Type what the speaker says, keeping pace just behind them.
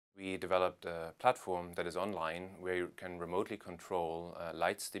we developed a platform that is online where you can remotely control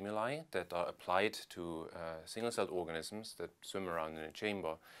light stimuli that are applied to single-celled organisms that swim around in a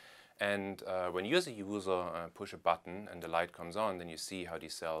chamber. And when you as a user push a button and the light comes on, then you see how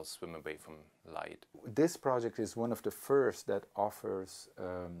these cells swim away from light. This project is one of the first that offers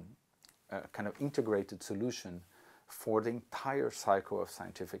a kind of integrated solution for the entire cycle of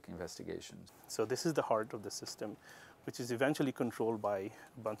scientific investigations. So this is the heart of the system, which is eventually controlled by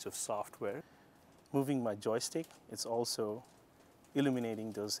a bunch of software. Moving my joystick, it's also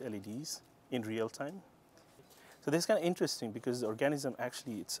illuminating those LEDs in real time. So this is kind of interesting because the organism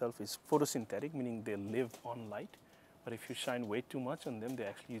actually itself is photosynthetic, meaning they live on light. But if you shine way too much on them, they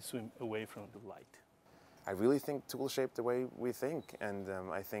actually swim away from the light. I really think tools shape the way we think, and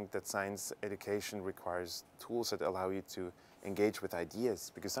I think that science education requires tools that allow you to engage with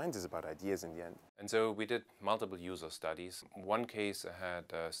ideas, because science is about ideas in the end. And so we did multiple user studies. One case had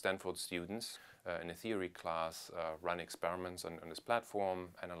Stanford students in a theory class run experiments on this platform,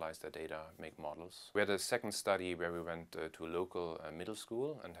 analyze their data, make models. We had a second study where we went to a local middle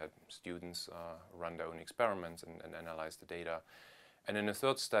school and had students run their own experiments and analyze the data. And in a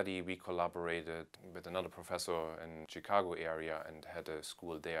third study, we collaborated with another professor in the Chicago area and had a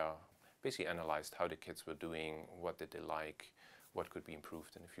school there basically analyzed how the kids were doing, what did they like, what could be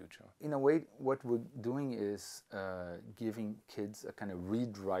improved in the future. In a way, what we're doing is giving kids a kind of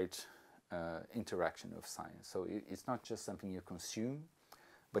read-write interaction of science. So it's not just something you consume,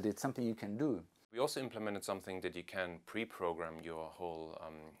 but it's something you can do. We also implemented something that you can pre-program your whole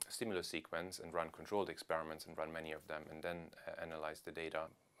stimulus sequence and run controlled experiments and run many of them and then analyze the data.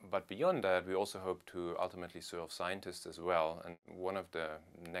 But beyond that, we also hope to ultimately serve scientists as well. And one of the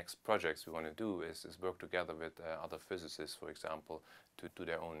next projects we want to do is work together with other physicists, for example, to do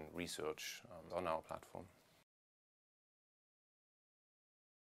their own research on our platform.